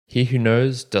He who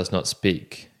knows does not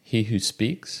speak. He who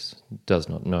speaks does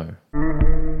not know.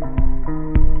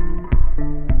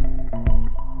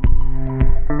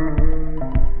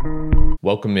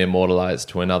 Welcome, mere mortalites,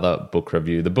 to another book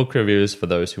review. The book review is for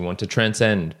those who want to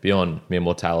transcend beyond mere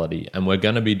mortality, and we're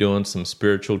going to be doing some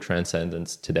spiritual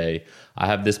transcendence today. I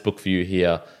have this book for you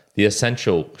here, The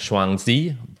Essential Chuang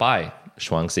by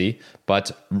Chuang,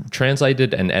 but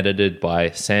translated and edited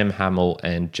by Sam Hamill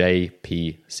and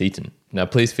J.P. Seaton. Now,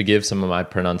 please forgive some of my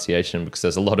pronunciation because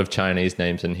there's a lot of Chinese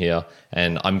names in here,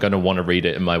 and I'm going to want to read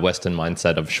it in my Western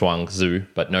mindset of Chuang.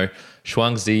 But no,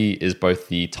 Chuang is both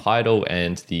the title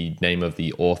and the name of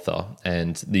the author.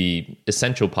 And the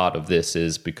essential part of this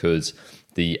is because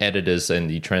the editors and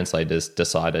the translators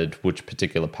decided which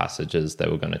particular passages they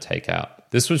were going to take out.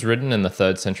 This was written in the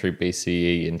 3rd century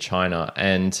BCE in China,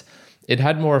 and it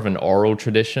had more of an oral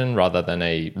tradition rather than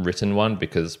a written one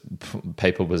because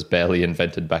paper was barely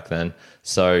invented back then.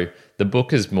 So the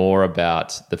book is more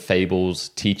about the fables,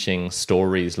 teachings,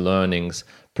 stories, learnings,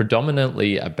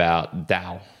 predominantly about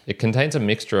Tao. It contains a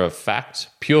mixture of fact,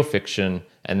 pure fiction,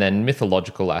 and then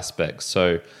mythological aspects.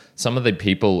 So some of the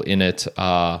people in it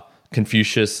are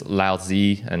Confucius, Lao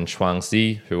Tzu, and Chuang,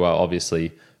 who are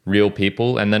obviously real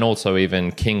people, and then also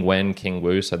even King Wen, King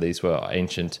Wu, so these were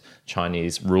ancient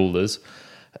Chinese rulers.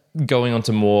 Going on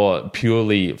to more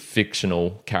purely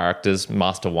fictional characters,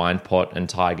 Master Winepot and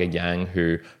Tiger Yang,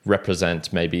 who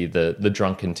represent maybe the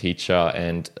drunken teacher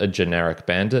and a generic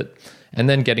bandit. And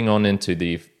then getting on into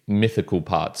the mythical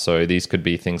parts, so these could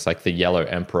be things like the Yellow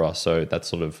Emperor, so that's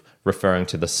sort of referring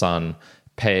to the sun,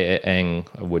 Pei Eng,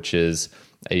 which is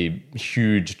a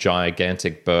huge,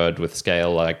 gigantic bird with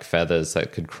scale-like feathers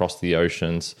that could cross the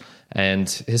oceans, and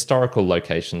historical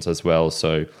locations as well.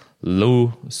 So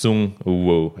Lu Sung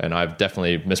Wu, and I've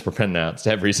definitely mispronounced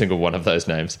every single one of those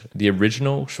names. The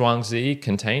original Chuang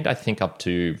contained, I think, up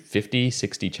to 50,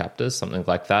 60 chapters, something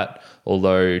like that,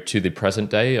 although to the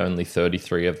present day, only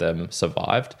 33 of them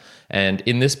survived. And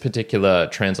in this particular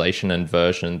translation and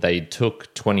version, they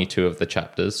took 22 of the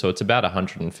chapters, so it's about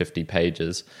 150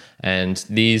 pages. And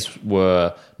these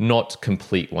were not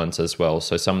complete ones as well.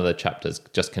 So some of the chapters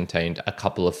just contained a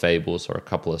couple of fables or a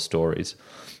couple of stories.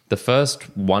 The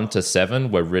first 1 to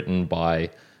 7 were written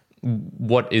by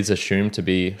what is assumed to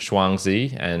be Chuang,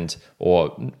 and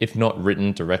or if not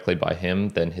written directly by him,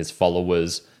 then his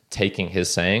followers taking his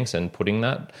sayings and putting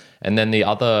that. And then the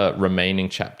other remaining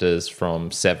chapters from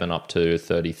 7 up to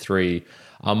 33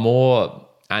 are more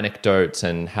anecdotes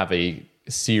and have a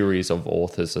series of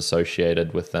authors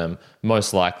associated with them.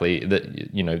 Most likely that,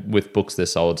 with books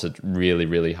this old, it's really,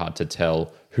 really hard to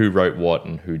tell who wrote what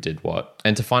and who did what.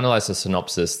 And to finalize the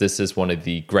synopsis, this is one of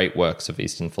the great works of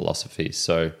Eastern philosophy.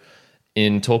 So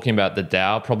in talking about the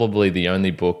Tao, probably the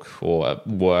only book or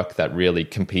work that really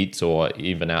competes or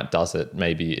even outdoes it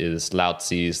maybe is Lao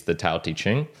Tzu's The Tao Te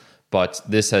Ching. But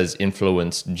this has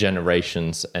influenced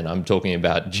generations, and I'm talking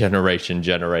about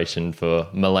generation for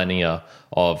millennia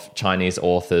of Chinese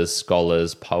authors,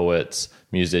 scholars, poets,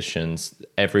 musicians.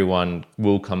 Everyone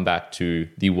will come back to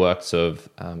the works of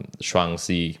Chuang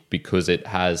because it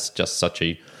has just such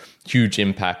a huge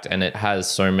impact, and it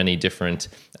has so many different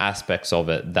aspects of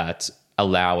it that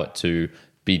allow it to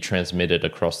be transmitted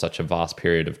across such a vast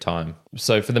period of time.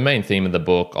 So for the main theme of the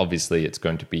book, obviously it's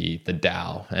going to be the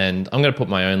Tao. And I'm going to put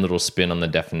my own little spin on the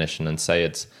definition and say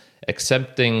it's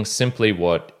accepting simply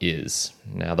what is.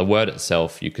 Now, the word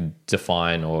itself you could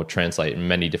define or translate in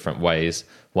many different ways.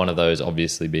 One of those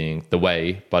obviously being the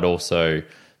way, but also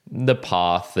the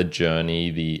path, the journey,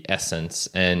 the essence.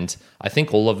 And I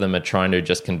think all of them are trying to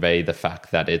just convey the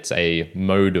fact that it's a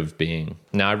mode of being.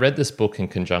 Now, I read this book in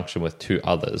conjunction with 2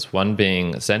 others, one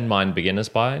being Zen Mind Beginner's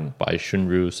Guide by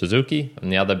Shunryu Suzuki,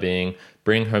 and the other being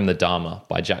Bring Home the Dharma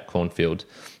by Jack Cornfield.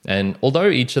 And although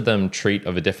each of them treat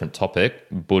of a different topic,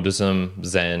 Buddhism,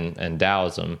 Zen, and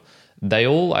Taoism, they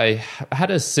all, I had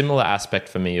a similar aspect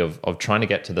for me of trying to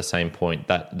get to the same point,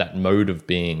 that mode of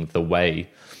being, the way,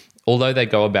 although they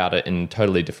go about it in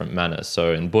totally different manners.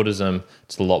 So in Buddhism,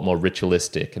 it's a lot more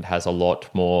ritualistic. It has a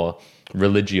lot more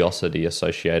religiosity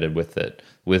associated with it.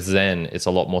 With Zen, it's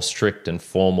a lot more strict and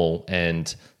formal,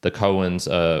 and the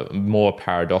koans are more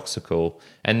paradoxical.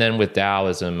 And then with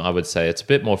Taoism, I would say it's a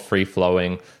bit more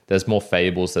free-flowing. There's more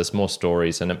fables, there's more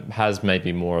stories, and it has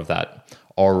maybe more of that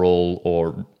oral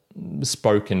or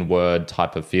spoken word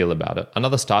type of feel about it.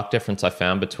 Another stark difference I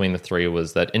found between the three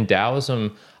was that in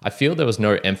Taoism, I feel there was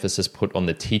no emphasis put on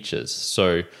the teachers.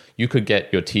 So you could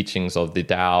get your teachings of the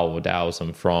Tao or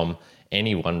Taoism from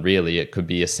anyone really. It could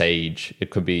be a sage, it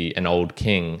could be an old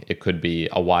king, it could be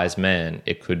a wise man,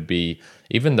 it could be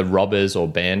even the robbers or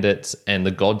bandits, and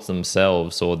the gods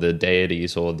themselves or the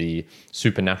deities or the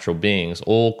supernatural beings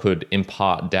all could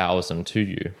impart Taoism to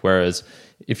you. Whereas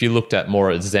if you looked at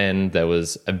more at Zen, there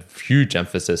was a huge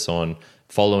emphasis on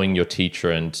following your teacher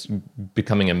and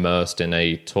becoming immersed in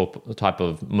a type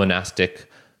of monastic,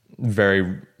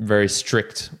 very, very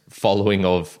strict following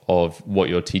of what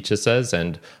your teacher says,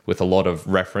 and with a lot of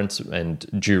reference and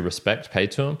due respect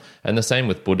paid to him. And the same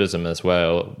with Buddhism as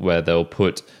well, where they'll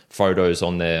put photos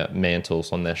on their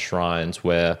mantles, on their shrines,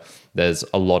 where there's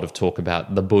a lot of talk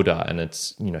about the Buddha and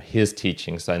it's, his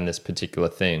teachings and this particular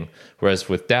thing. Whereas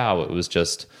with Tao, it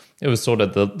was sort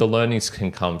of the learnings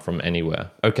can come from anywhere.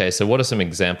 Okay, so what are some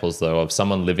examples though of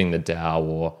someone living the Tao,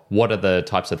 or what are the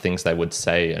types of things they would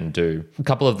say and do? A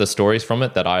couple of the stories from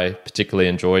it that I particularly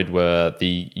enjoyed were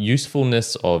the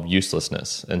usefulness of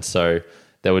uselessness. And so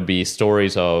there would be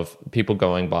stories of people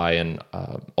going by an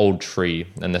old tree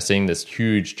and they're seeing this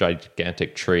huge,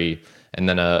 gigantic tree, and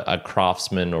then a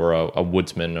craftsman or a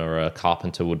woodsman or a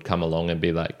carpenter would come along and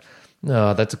be like,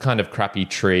 no, that's a kind of crappy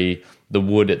tree. The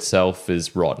wood itself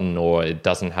is rotten, or it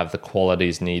doesn't have the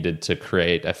qualities needed to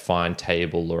create a fine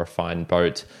table or a fine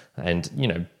boat, and,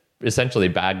 essentially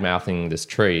bag-mouthing this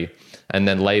tree. And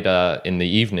then later in the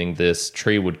evening, this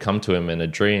tree would come to him in a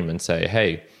dream and say,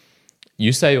 hey,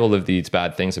 you say all of these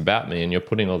bad things about me and you're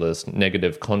putting all this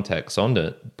negative context on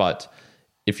it, but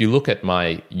if you look at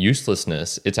my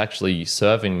uselessness, it's actually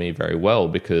serving me very well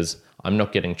because I'm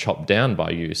not getting chopped down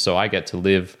by you. So I get to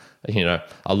live,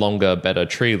 a longer, better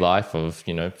tree life of,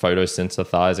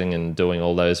 photosynthesizing and doing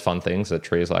all those fun things that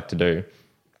trees like to do.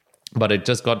 But it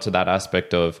just got to that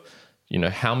aspect of,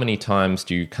 how many times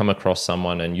do you come across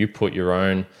someone and you put your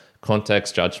own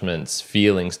context, judgments,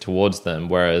 feelings towards them,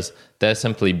 whereas they're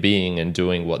simply being and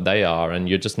doing what they are, and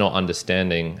you're just not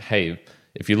understanding, hey,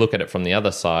 if you look at it from the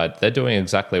other side, they're doing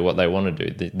exactly what they want to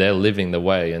do. They're living the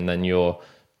way, and then you're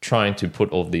trying to put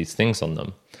all these things on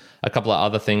them. A couple of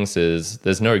other things is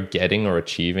there's no getting or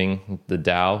achieving the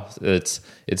Tao. It's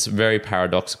very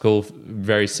paradoxical,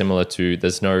 very similar to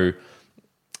there's no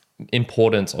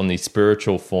importance on the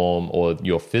spiritual form or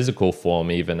your physical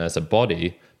form even as a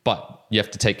body, but you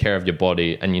have to take care of your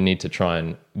body and you need to try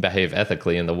and behave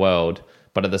ethically in the world.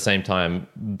 But at the same time,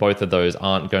 both of those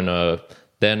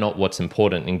they're not what's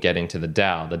important in getting to the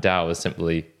Tao. The Tao is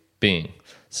simply being.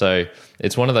 So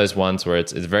it's one of those ones where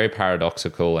it's very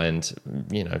paradoxical and,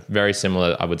 very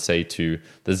similar, I would say, to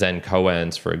the Zen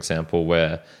koans, for example,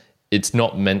 where it's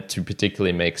not meant to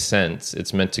particularly make sense.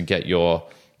 It's meant to get your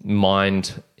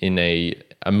mind in a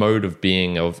mode of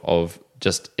being of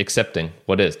just accepting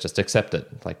what is. Just accept it.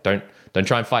 Like, don't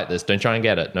try and fight this. Don't try and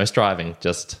get it. No striving.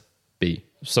 Just be.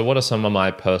 So what are some of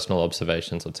my personal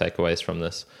observations or takeaways from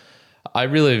this? I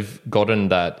really have gotten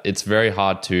that it's very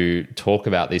hard to talk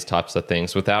about these types of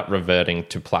things without reverting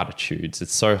to platitudes.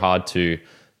 It's so hard to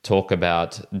talk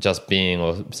about just being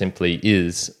or simply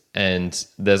is. And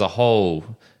there's a whole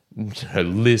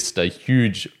list, a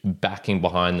huge backing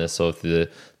behind this of the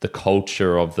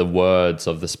culture, of the words,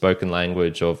 of the spoken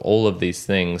language, of all of these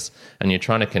things. And you're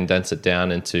trying to condense it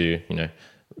down into,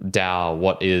 Tao,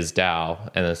 what is Tao?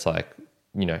 And it's like,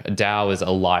 a Tao is a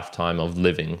lifetime of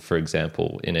living, for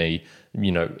example, in a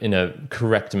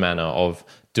correct manner of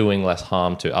doing less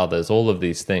harm to others, all of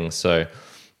these things. So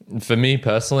for me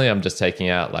personally, I'm just taking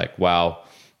out like, wow,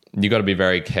 you got to be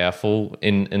very careful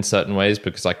in certain ways,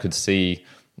 because I could see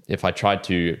if I tried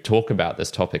to talk about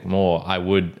this topic more, I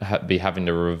would be having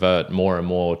to revert more and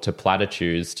more to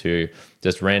platitudes, to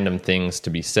just random things to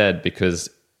be said, because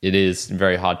it is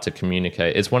very hard to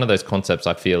communicate. It's one of those concepts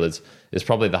I feel is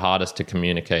probably the hardest to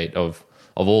communicate of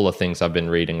all the things I've been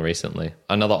reading recently.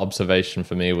 Another observation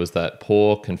for me was that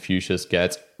poor Confucius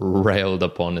gets railed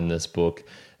upon in this book.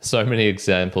 So many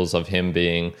examples of him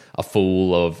being a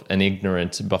fool, of an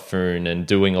ignorant buffoon, and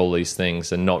doing all these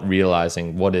things and not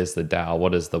realizing what is the Tao,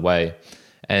 what is the way.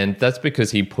 And that's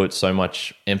because he put so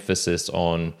much emphasis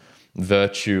on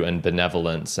virtue and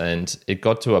benevolence. And it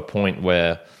got to a point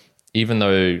where, even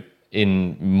though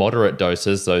in moderate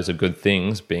doses, those are good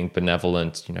things, being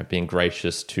benevolent, being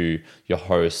gracious to your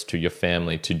host, to your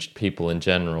family, to people in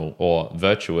general, or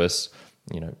virtuous,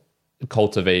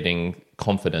 cultivating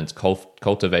confidence,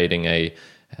 cultivating a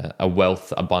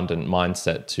wealth abundant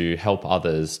mindset to help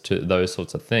others, to those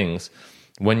sorts of things.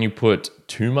 When you put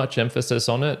too much emphasis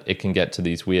on it, it can get to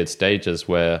these weird stages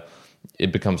where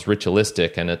it becomes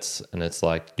ritualistic, and it's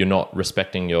like you're not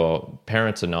respecting your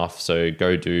parents enough, so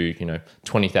go do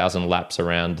 20,000 laps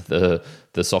around the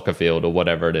soccer field or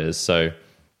whatever it is. So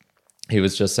he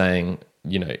was just saying,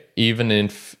 even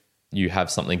if you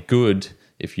have something good,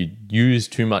 if you use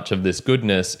too much of this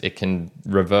goodness, it can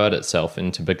revert itself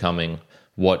into becoming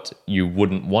what you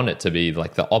wouldn't want it to be,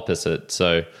 like the opposite.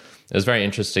 So it was very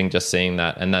interesting just seeing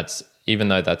that. And that's, even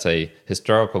though that's a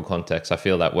historical context, I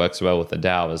feel that works well with the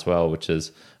Tao as well, which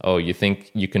is, oh, you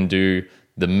think you can do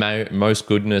the most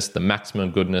goodness, the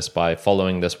maximum goodness by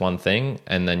following this one thing,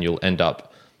 and then you'll end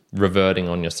up reverting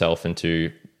on yourself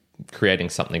into creating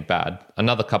something bad.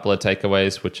 Another couple of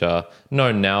takeaways, which are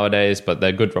known nowadays, but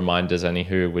they're good reminders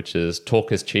anywho, which is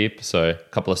talk is cheap. So a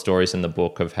couple of stories in the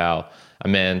book of how a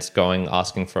man's going,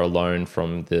 asking for a loan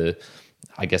from the,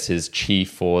 I guess, his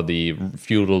chief or the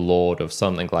feudal lord of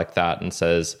something like that, and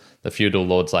says, the feudal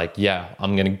lord's like, yeah,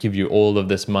 I'm going to give you all of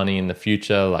this money in the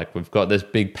future. Like, we've got this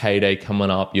big payday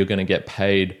coming up. You're going to get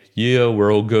paid. Yeah,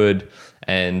 we're all good.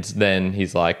 And then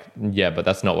he's like, yeah, but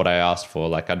that's not what I asked for.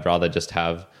 Like, I'd rather just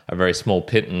have a very small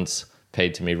pittance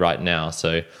paid to me right now.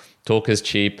 So talk is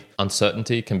cheap.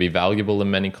 Uncertainty can be valuable in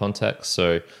many contexts.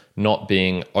 So not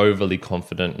being overly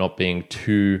confident, not being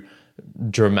too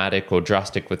dramatic or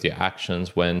drastic with your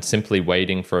actions, when simply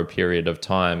waiting for a period of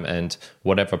time, and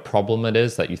whatever problem it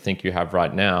is that you think you have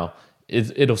right now,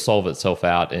 it'll solve itself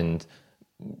out in,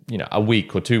 a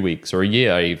week or 2 weeks or a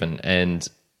year even. And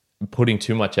putting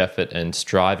too much effort and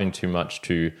striving too much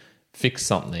to fix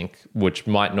something which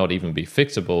might not even be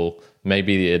fixable,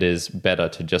 maybe it is better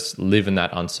to just live in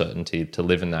that uncertainty, to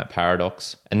live in that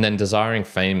paradox. And then desiring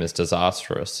fame is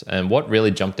disastrous. And what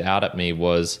really jumped out at me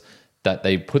was that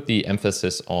they put the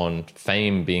emphasis on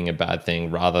fame being a bad thing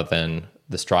rather than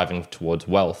the striving towards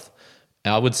wealth.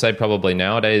 I would say probably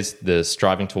nowadays the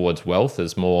striving towards wealth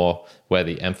is more where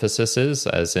the emphasis is,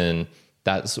 as in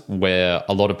that's where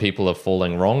a lot of people are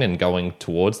falling wrong and going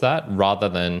towards that rather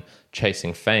than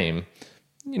chasing fame.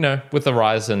 With the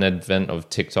rise and advent of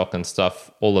TikTok and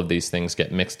stuff, all of these things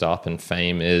get mixed up, and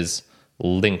fame is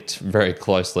linked very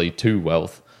closely to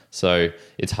wealth. So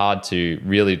it's hard to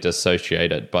really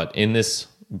dissociate it. But in this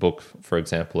book, for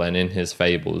example, and in his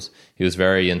fables, he was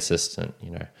very insistent.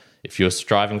 If you're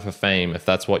striving for fame, if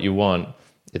that's what you want,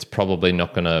 it's probably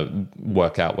not going to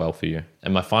work out well for you.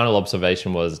 And my final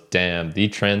observation was, damn, the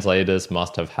translators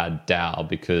must have had Tao,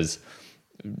 because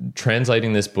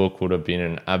translating this book would have been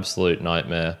an absolute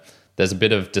nightmare. There's a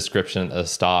bit of description at the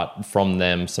start from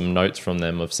them, some notes from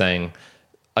them of saying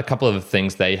a couple of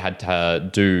things they had to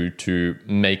do to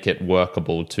make it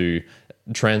workable, to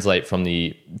translate from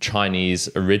the Chinese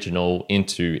original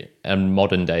into a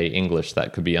modern day English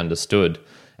that could be understood.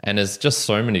 And there's just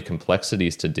so many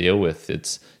complexities to deal with.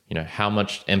 It's, how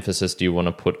much emphasis do you want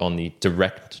to put on the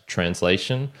direct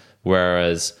translation?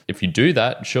 Whereas if you do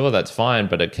that, sure, that's fine,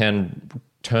 but it can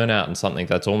turn out in something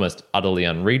that's almost utterly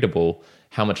unreadable.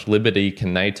 How much liberty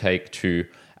can they take to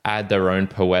add their own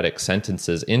poetic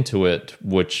sentences into it,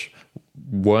 which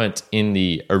weren't in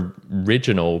the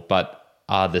original, but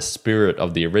are the spirit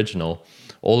of the original?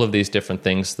 All of these different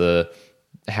things,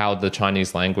 how the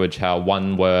Chinese language, how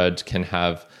one word can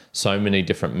have so many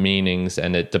different meanings,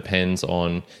 and it depends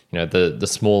on, the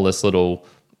smallest little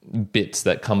bits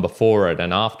that come before it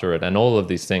and after it, and all of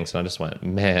these things. And I just went,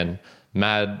 man,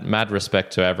 mad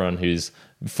respect to everyone who's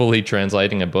fully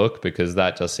translating a book, because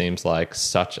that just seems like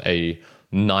such a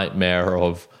nightmare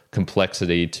of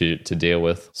complexity to deal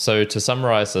with. So to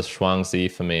summarize the Chuang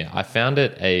for me, I found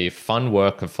it a fun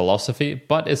work of philosophy,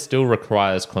 but it still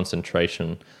requires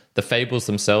concentration. The fables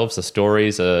themselves, the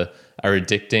stories are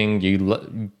addicting.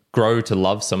 You grow to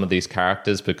love some of these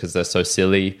characters because they're so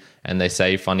silly and they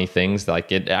say funny things.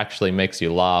 Like, it actually makes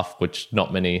you laugh, which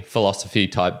not many philosophy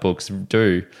type books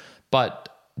do. But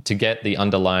to get the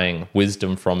underlying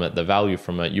wisdom from it, the value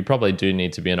from it, you probably do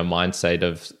need to be in a mindset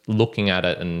of looking at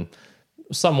it and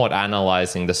somewhat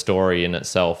analyzing the story in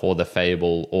itself, or the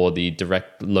fable, or the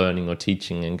direct learning or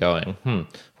teaching, and going,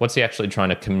 what's he actually trying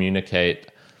to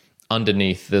communicate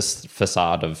underneath this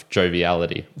facade of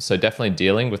joviality? So definitely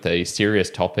dealing with a serious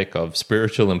topic of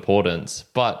spiritual importance,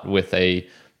 but with a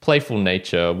playful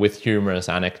nature, with humorous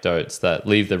anecdotes that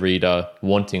leave the reader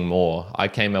wanting more. I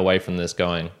came away from this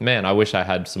going, man, I wish I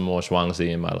had some more Chuangzi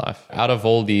in my life. Out of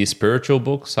all the spiritual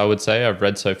books I would say I've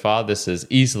read so far, this is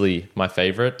easily my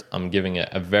favorite. I'm giving it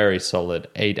a very solid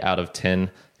 8 out of 10.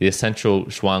 The Essential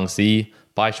Chuangzi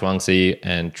by Chuangzi,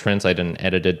 and translated and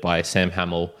edited by Sam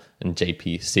Hamill and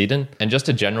JP Seedon. And just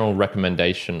a general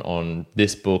recommendation on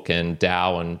this book and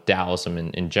Tao and Taoism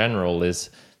in general is,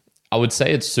 I would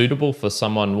say it's suitable for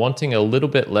someone wanting a little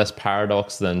bit less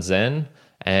paradox than Zen,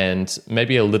 and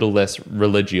maybe a little less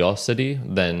religiosity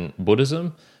than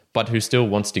Buddhism, but who still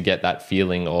wants to get that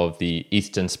feeling of the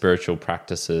Eastern spiritual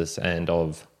practices and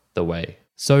of the way.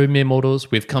 So, mere mortals,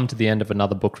 we've come to the end of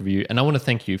another book review, and I want to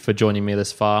thank you for joining me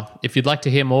this far. If you'd like to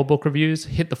hear more book reviews,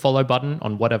 hit the follow button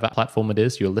on whatever platform it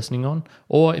is you're listening on,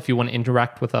 or if you want to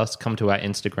interact with us, come to our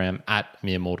Instagram at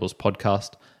Mere Mortals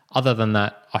Podcast. Other than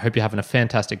that, I hope you're having a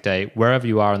fantastic day wherever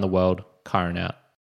you are in the world. Karen out.